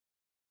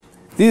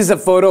This is a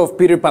photo of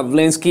Pyotr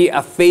Pavlensky,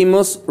 a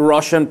famous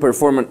Russian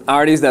performance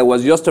artist that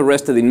was just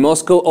arrested in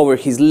Moscow over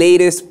his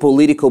latest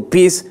political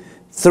peace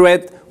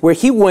threat, where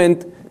he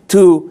went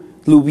to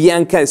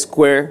Lubyanka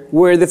Square,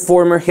 where the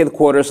former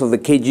headquarters of the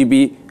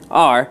KGB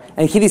are,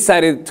 and he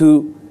decided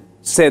to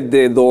set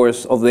the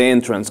doors of the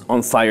entrance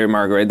on fire,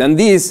 Margaret. And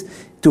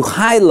this to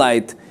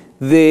highlight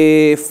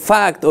the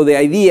fact or the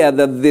idea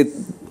that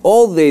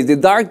the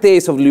dark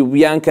days of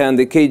Lubyanka and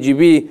the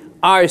KGB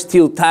are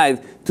still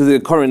tied to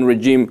the current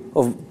regime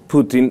of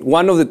Putin,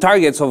 one of the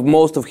targets of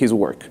most of his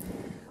work.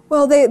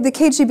 Well, the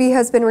KGB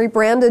has been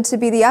rebranded to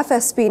be the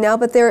FSB now,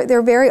 but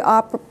they're very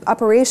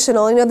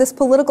operational. You know, this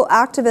political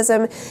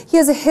activism, he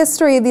has a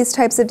history of these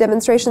types of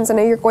demonstrations. I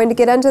know you're going to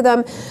get into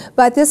them,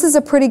 but this is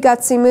a pretty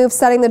gutsy move,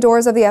 setting the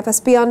doors of the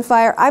FSB on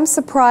fire. I'm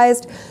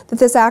surprised that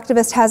this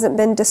activist hasn't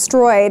been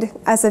destroyed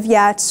as of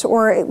yet,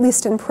 or at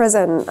least in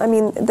prison. I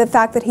mean, the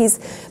fact that he's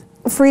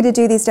free to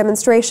do these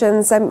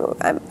demonstrations,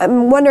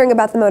 I'm wondering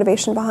about the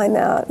motivation behind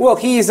that. Well,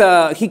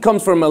 he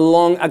comes from a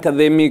long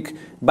academic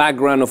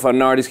background of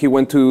an artist. He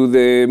went to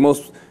the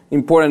most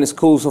important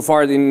schools of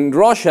art in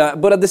Russia,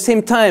 but at the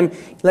same time,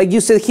 like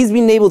you said, he's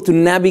been able to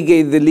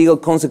navigate the legal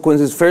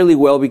consequences fairly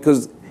well,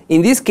 because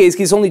in this case,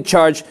 he's only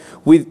charged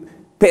with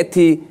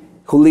petty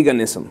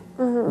hooliganism.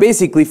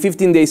 Basically,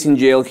 15 days in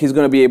jail, he's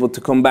going to be able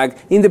to come back.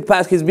 In the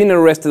past, he's been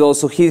arrested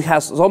also. He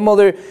has some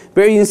other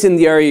very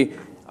incendiary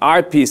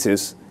art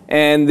pieces.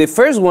 And the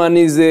first one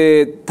is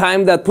the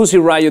time that Pussy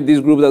Riot,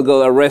 this group that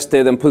got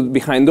arrested and put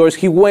behind doors,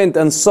 he went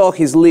and saw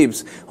his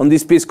lips on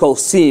this piece called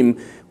Sim,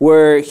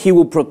 where he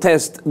will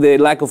protest the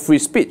lack of free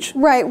speech.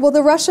 Right. Well,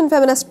 the Russian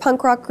feminist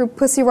punk rock group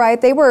Pussy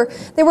Riot, they were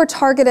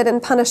targeted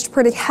and punished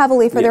pretty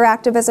heavily for their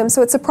activism.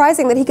 So it's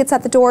surprising that he could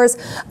set the doors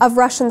of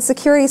Russian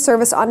security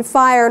service on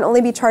fire and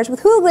only be charged with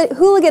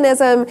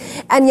hooliganism.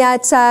 And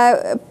yet,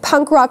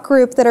 punk rock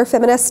group that are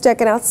feministic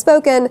and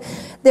outspoken,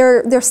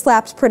 they're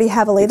slapped pretty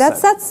heavily.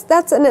 Exactly.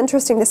 That's an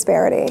interesting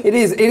disparity. It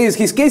is. It is.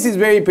 His case is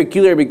very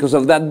peculiar because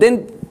of that.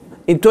 Then,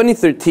 in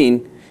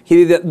 2013,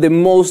 he did the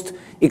most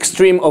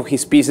extreme of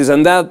his pieces,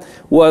 and that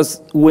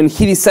was when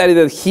he decided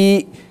that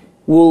he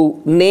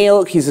will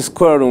nail his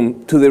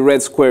scrotum to the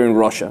Red Square in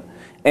Russia.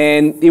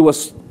 And it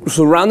was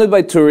surrounded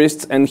by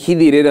tourists, and he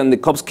did it, and the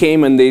cops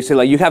came and they said,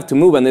 like, you have to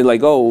move, and they're like,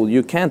 oh,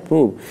 you can't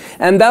move.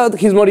 And that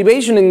his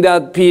motivation in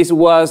that piece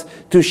was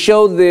to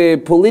show the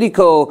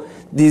political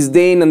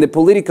disdain and the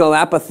political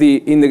apathy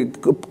in the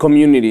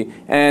community,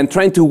 and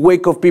trying to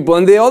wake up people.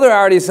 And the other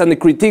artists and the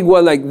critique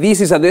was like,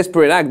 this is a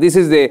desperate act. This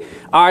is the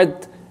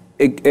art,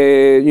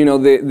 you know,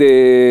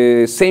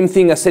 the same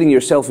thing as setting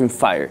yourself in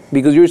fire,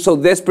 because you're so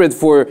desperate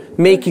for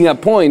making a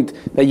point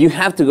that you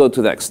have to go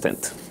to that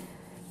extent.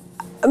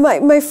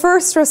 My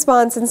first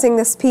response in seeing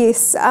this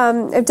piece,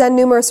 I've done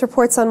numerous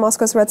reports on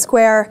Moscow's Red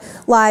Square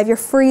live. You're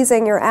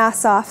freezing your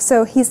ass off.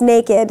 So he's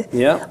naked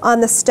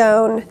on the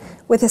stone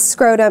with his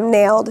scrotum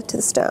nailed to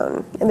the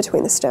stone, in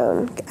between the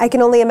stone. I can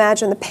only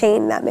imagine the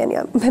pain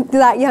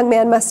that young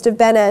man must have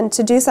been in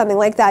to do something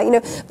like that. You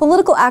know,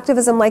 political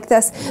activism like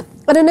this,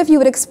 I don't know if you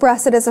would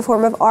express it as a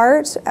form of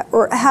art,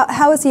 or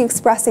how is he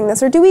expressing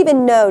this? Or do we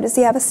even know? Does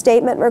he have a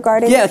statement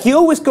regarding it? Yeah, he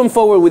always comes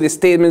forward with the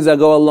statements that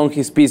go along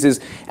his pieces.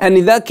 And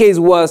in that case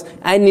was,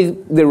 I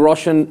need the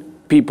Russian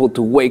people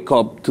to wake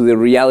up to the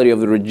reality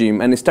of the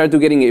regime and start to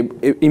getting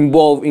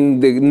involved in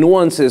the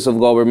nuances of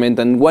government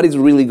and what is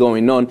really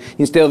going on,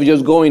 instead of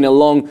just going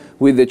along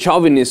with the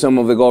chauvinism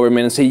of the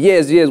government and say,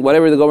 yes, yes,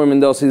 whatever the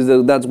government does,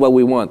 that's what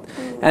we want.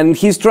 And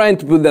he's trying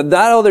to put that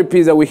other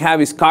piece that we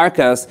have is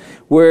Carcass,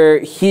 where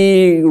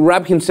he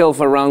wrapped himself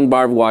around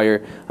barbed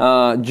wire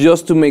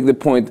just to make the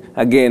point,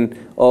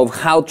 again, of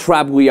how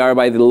trapped we are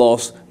by the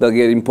laws that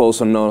get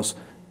imposed on us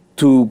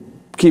to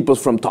keep us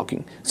from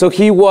talking. So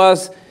he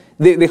was...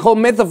 The whole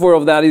metaphor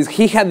of that is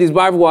he had this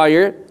barbed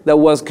wire that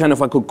was kind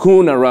of a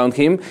cocoon around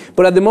him,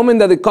 but at the moment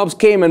that the cops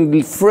came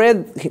and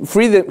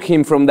freed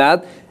him from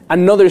that,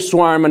 another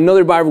swarm,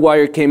 another barbed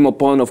wire came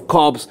upon of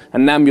cops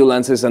and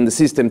ambulances and the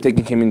system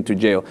taking him into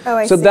jail.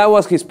 Oh, so that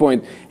was his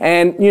point.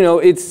 And, you know,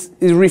 it's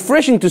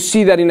refreshing to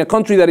see that in a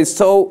country that is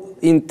so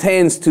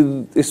intense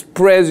to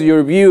express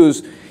your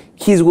views,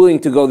 he's willing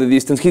to go the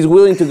distance. He's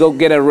willing to go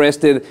get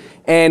arrested.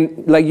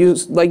 And like you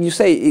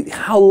say,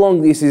 how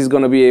long this is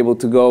going to be able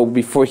to go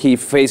before he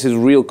faces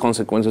real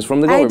consequences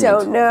from the government? I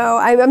don't know.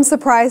 I'm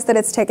surprised that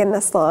it's taken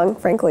this long,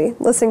 frankly,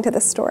 listening to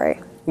this story.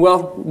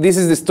 Well, this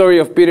is the story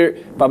of Pyotr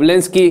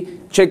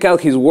Pavlensky. Check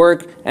out his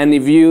work. And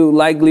if you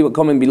like, leave a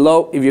comment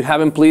below. If you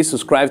haven't, please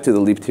subscribe to the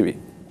Lip TV.